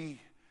if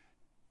we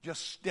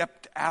just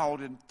stepped out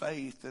in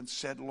faith and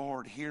said,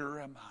 "Lord, here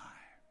am I."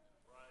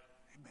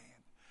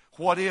 Amen.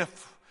 What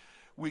if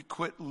we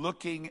quit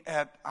looking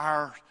at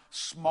our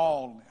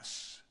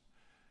smallness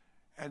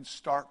and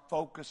start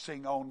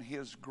focusing on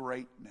His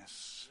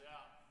greatness?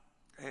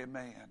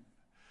 Amen.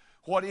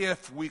 What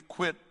if we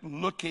quit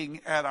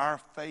looking at our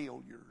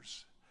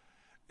failures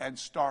and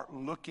start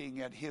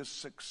looking at His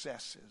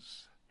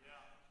successes?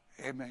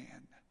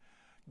 Amen.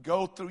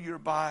 Go through your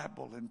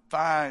Bible and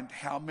find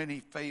how many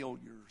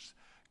failures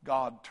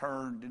God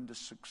turned into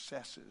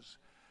successes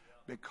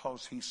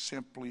because He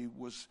simply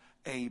was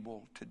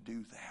able to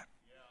do that.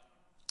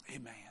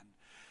 Amen.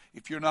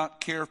 If you're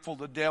not careful,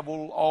 the devil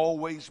will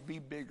always be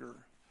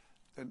bigger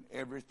than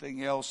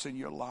everything else in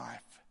your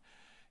life.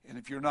 And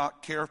if you're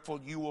not careful,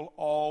 you will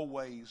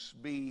always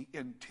be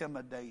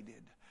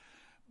intimidated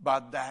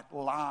by that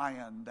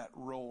lion that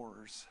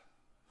roars.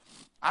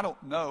 I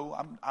don't know.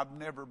 I've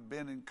never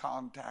been in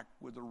contact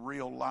with a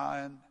real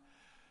lion.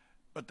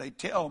 But they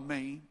tell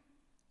me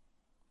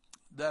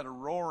that a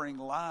roaring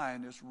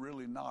lion is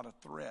really not a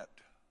threat.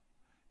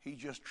 He's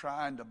just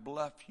trying to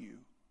bluff you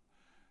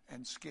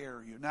and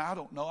scare you. Now, I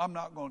don't know. I'm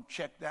not going to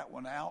check that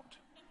one out,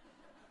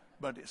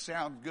 but it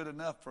sounds good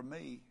enough for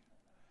me.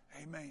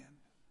 Amen.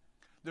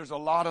 There's a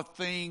lot of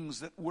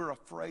things that we're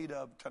afraid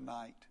of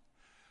tonight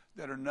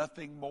that are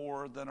nothing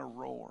more than a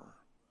roar.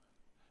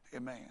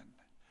 Amen.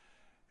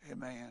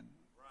 Amen.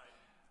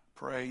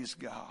 Praise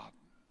God.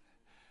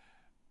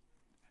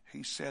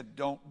 He said,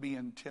 don't be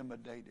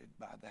intimidated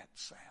by that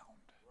sound.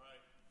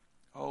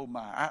 Oh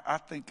my, I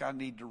think I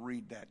need to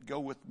read that. Go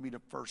with me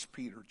to 1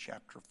 Peter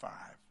chapter 5.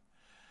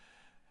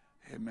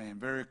 Amen.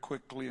 Very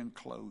quickly in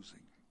closing.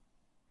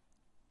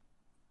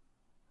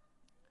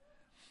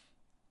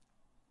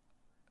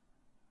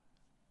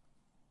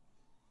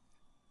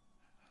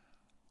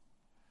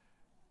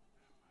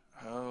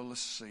 Oh,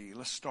 let's see.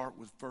 Let's start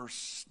with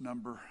verse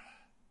number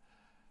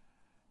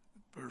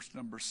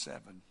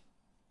 7.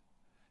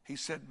 He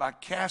said, by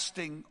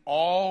casting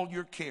all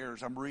your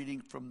cares, I'm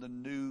reading from the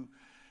New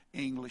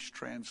English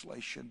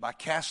translation, by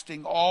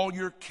casting all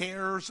your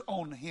cares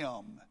on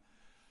him,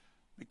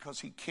 because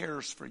he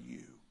cares for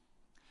you.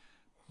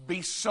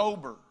 Be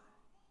sober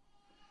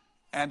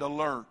and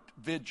alert,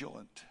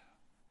 vigilant.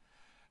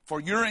 For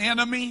your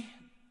enemy,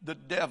 the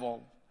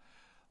devil,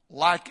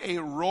 like a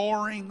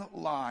roaring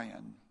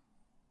lion,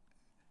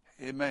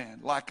 amen,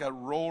 like a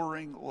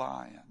roaring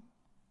lion,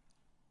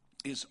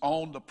 is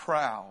on the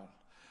prowl,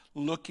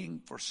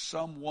 looking for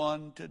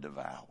someone to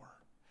devour.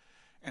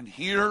 And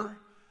here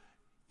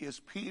is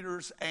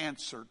Peter's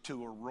answer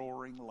to a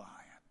roaring lion.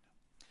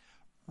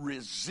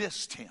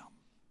 Resist him.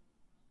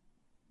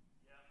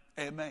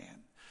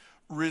 Amen.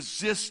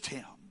 Resist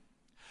him.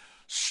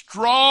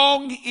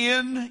 Strong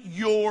in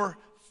your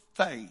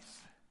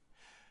faith.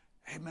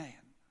 Amen.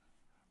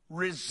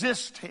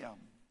 Resist him.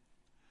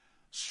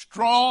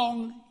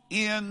 Strong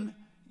in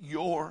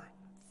your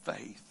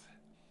faith.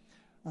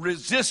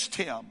 Resist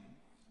him.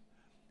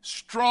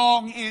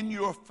 Strong in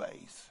your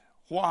faith.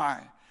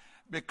 Why?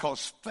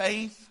 Because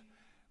faith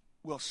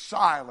will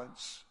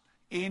silence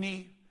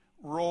any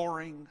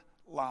roaring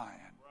lion.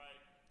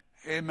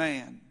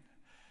 Amen.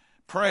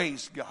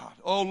 Praise God.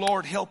 Oh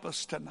Lord, help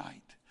us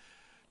tonight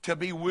to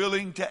be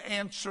willing to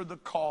answer the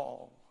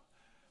call.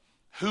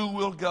 Who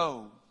will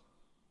go?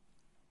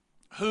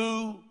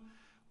 Who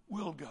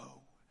will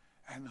go?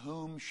 And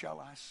whom shall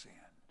I send?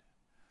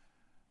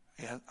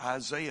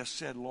 Isaiah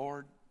said,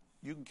 Lord,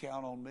 you can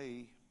count on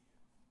me.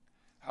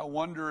 I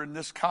wonder in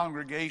this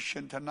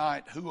congregation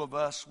tonight, who of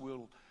us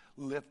will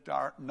lift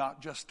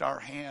not just our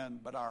hand,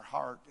 but our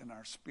heart and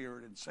our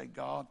spirit and say,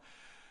 God,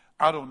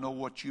 I don't know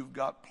what you've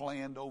got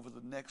planned over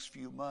the next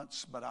few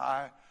months, but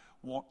I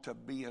want to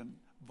be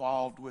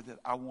involved with it.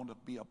 I want to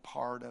be a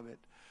part of it.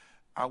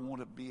 I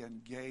want to be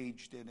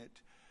engaged in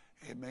it.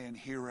 Amen.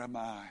 Here am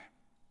I.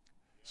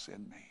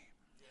 Send me.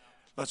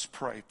 Let's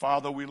pray.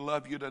 Father, we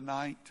love you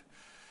tonight.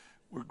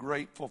 We're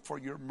grateful for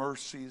your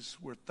mercies.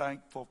 We're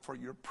thankful for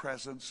your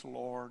presence,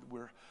 Lord.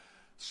 We're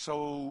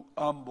so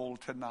humble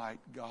tonight,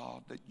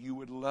 God, that you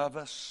would love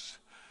us,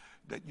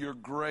 that your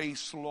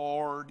grace,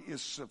 Lord,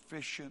 is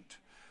sufficient.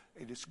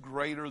 It is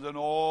greater than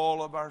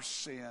all of our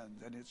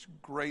sins, and it's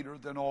greater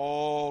than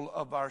all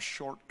of our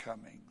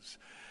shortcomings.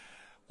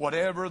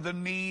 Whatever the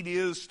need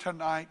is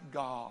tonight,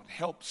 God,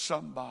 help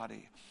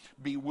somebody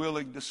be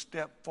willing to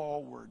step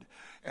forward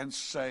and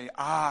say,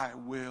 I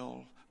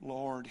will,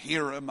 Lord,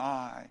 here am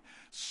I,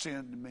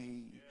 send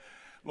me.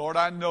 Lord,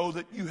 I know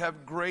that you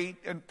have great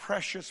and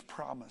precious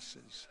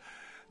promises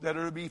that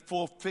are to be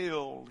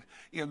fulfilled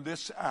in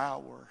this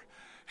hour.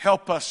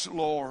 Help us,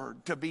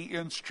 Lord, to be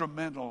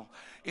instrumental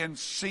in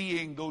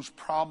seeing those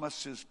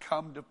promises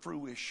come to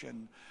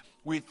fruition.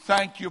 We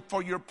thank you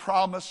for your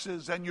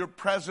promises and your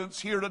presence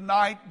here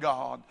tonight,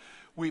 God.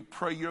 We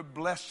pray your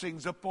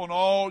blessings upon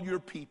all your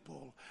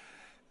people.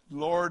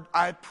 Lord,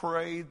 I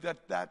pray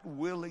that that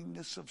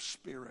willingness of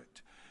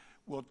spirit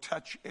will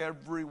touch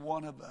every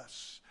one of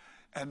us,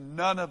 and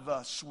none of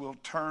us will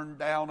turn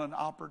down an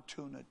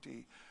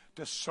opportunity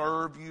to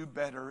serve you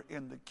better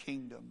in the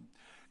kingdom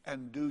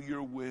and do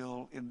your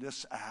will in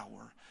this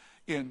hour.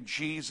 In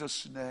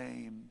Jesus'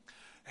 name,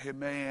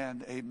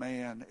 amen,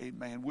 amen,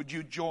 amen. Would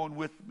you join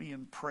with me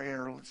in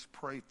prayer? Let's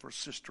pray for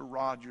Sister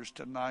Rogers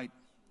tonight.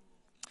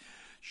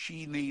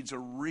 She needs a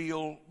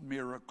real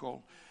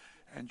miracle,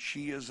 and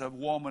she is a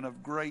woman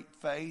of great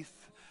faith,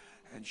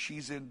 and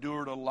she's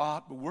endured a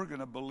lot, but we're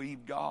going to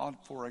believe God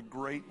for a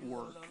great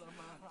work.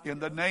 In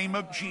the name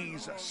of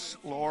Jesus,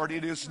 Lord,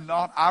 it is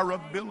not our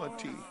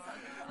ability,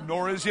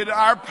 nor is it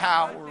our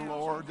power,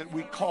 Lord, that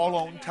we call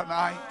on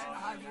tonight.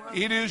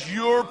 It is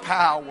your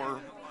power.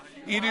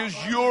 It is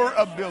your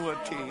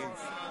ability.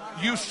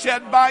 You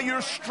said by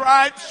your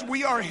stripes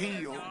we are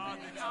healed.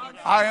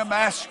 I am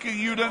asking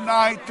you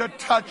tonight to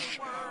touch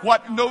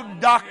what no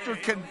doctor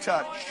can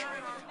touch.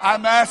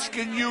 I'm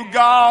asking you,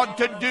 God,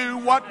 to do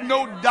what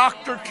no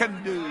doctor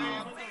can do.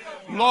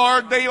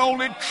 Lord, they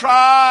only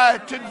try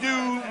to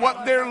do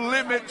what their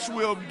limits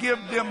will give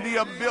them the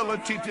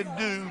ability to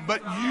do.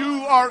 But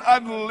you are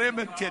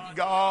unlimited,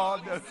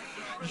 God.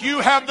 You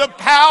have the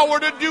power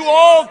to do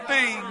all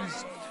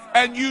things,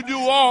 and you do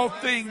all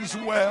things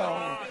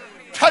well.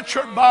 Touch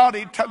her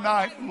body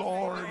tonight,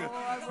 Lord.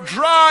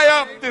 Dry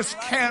up this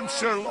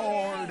cancer,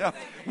 Lord.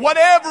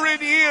 Whatever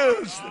it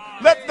is,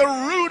 let the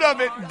root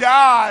of it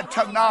die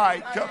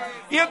tonight.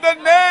 In the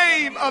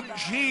name of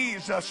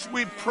Jesus,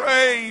 we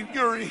pray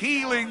your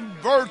healing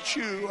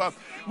virtue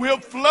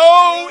will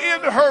flow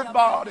in her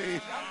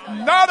body,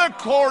 not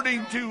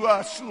according to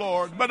us,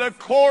 Lord, but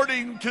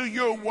according to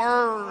your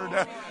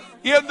word.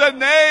 In the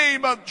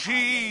name of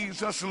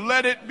Jesus,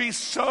 let it be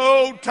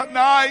so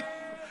tonight.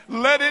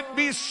 Let it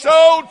be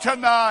so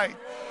tonight.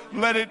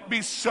 Let it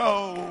be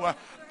so.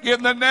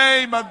 In the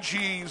name of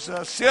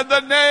Jesus. In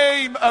the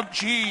name of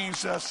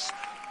Jesus.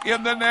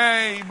 In the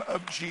name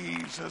of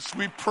Jesus.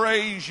 We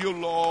praise you,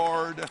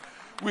 Lord.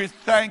 We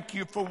thank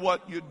you for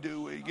what you're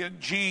doing. In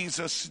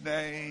Jesus'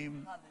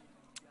 name.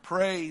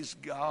 Praise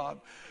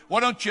God. Why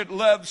don't you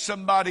love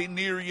somebody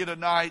near you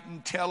tonight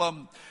and tell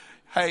them,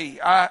 hey,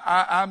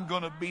 I'm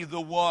going to be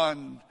the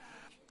one.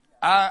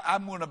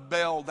 I'm going to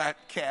bail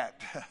that cat.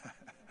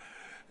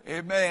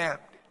 Amen.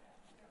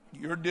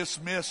 You're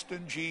dismissed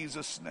in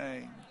Jesus'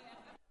 name.